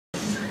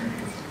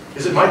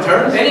Is it my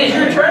turn? It is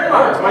your turn,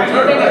 Mark. It's my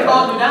turn. I think I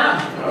called you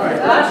down. All right.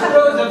 Last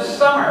Rose of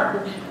Summer,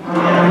 which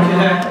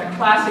is a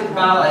classic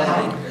ballad.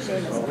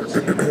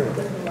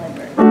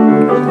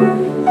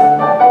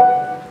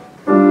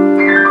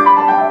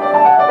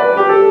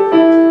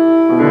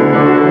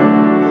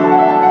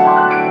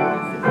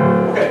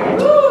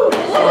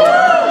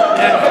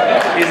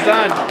 He's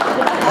done.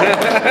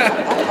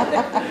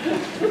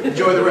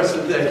 Enjoy the rest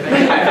of the day.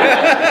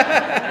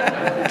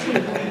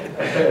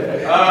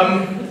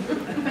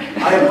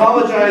 I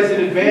apologize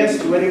in advance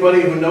to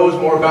anybody who knows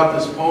more about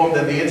this poem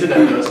than the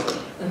internet does.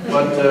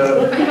 But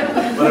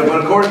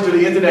according to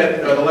the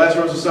internet, The Last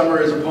Rose of Summer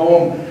is a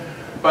poem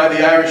by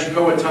the Irish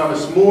poet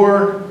Thomas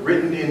Moore,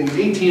 written in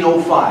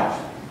 1805.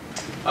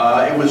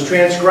 It was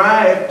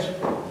transcribed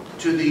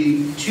to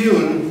the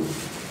tune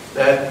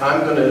that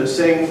I'm going to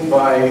sing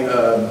by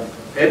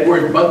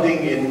Edward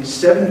Bunting in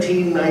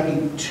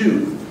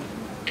 1792.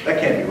 That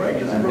can't be right,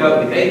 is it?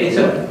 No,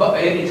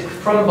 it's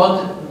from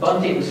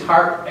Bunting's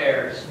Harp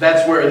Airs.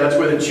 That's where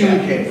the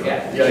tune came from.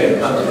 Yeah.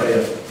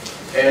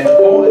 And the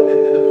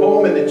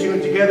poem and the tune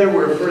together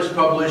were first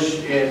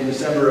published in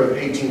December of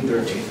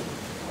 1813.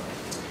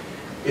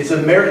 It's a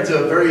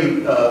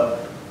very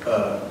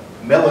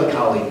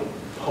melancholy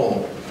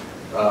poem,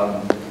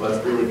 but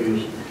it's really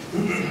beautiful.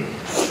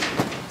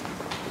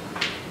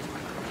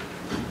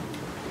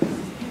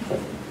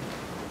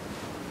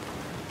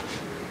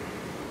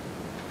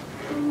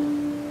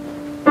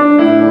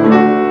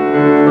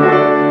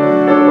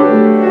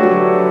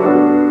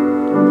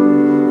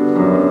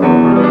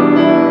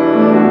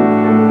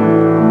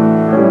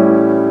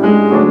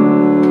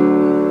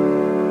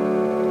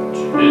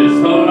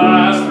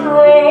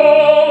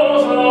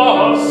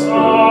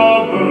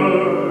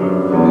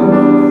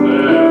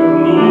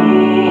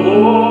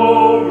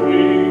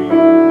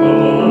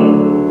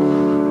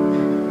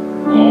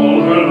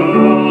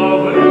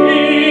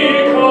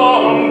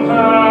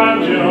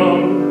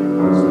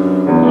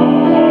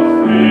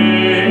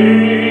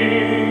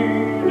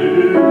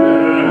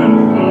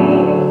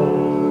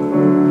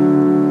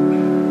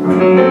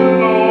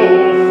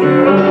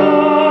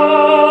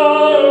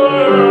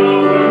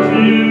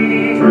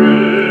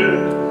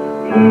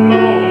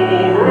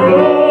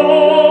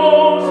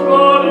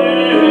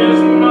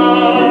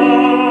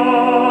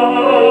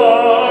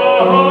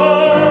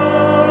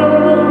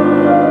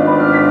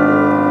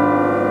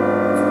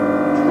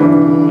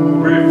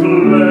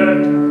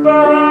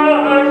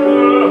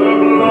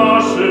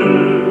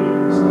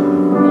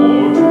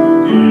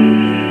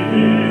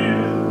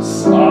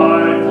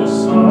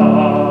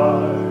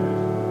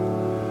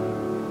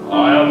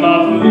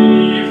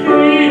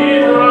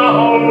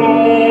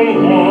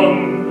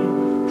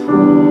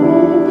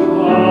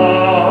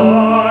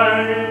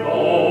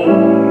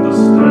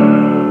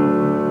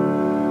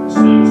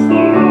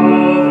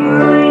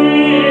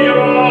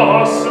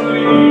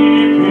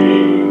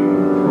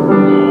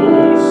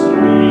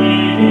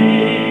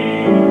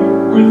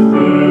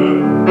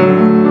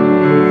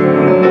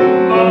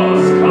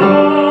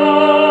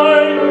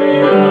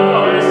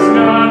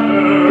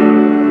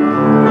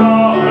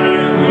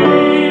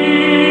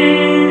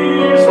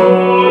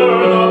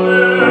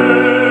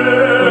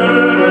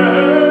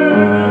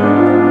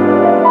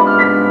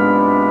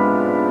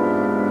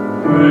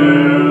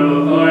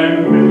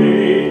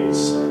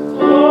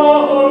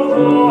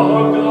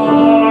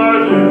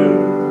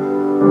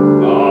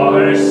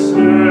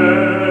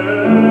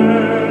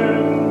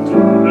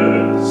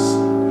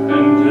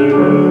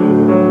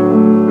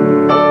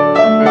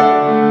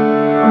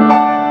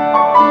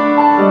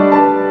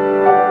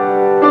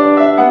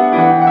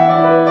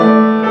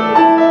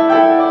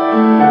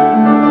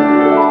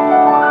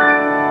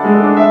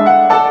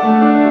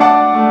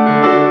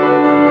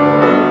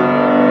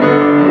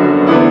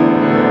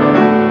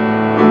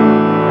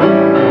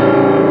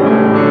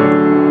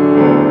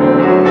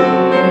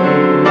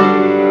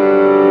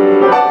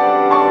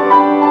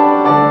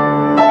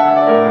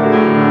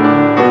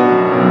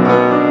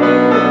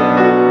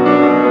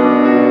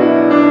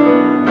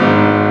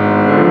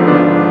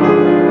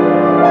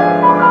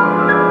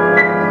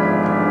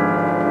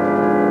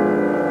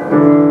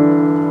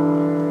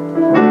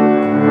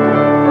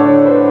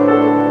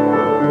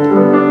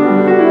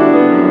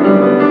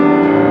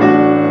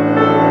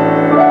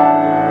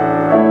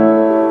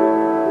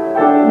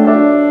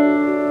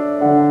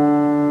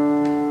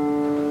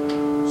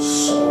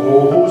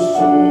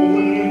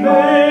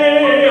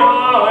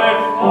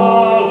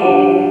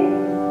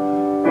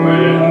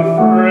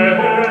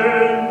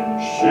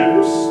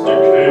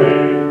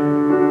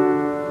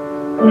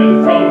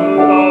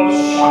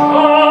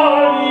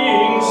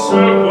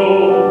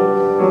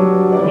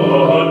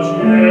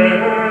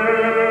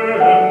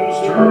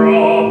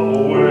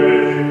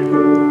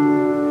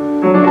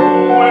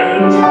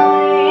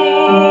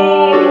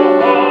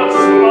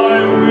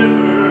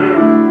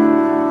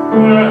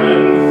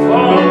 When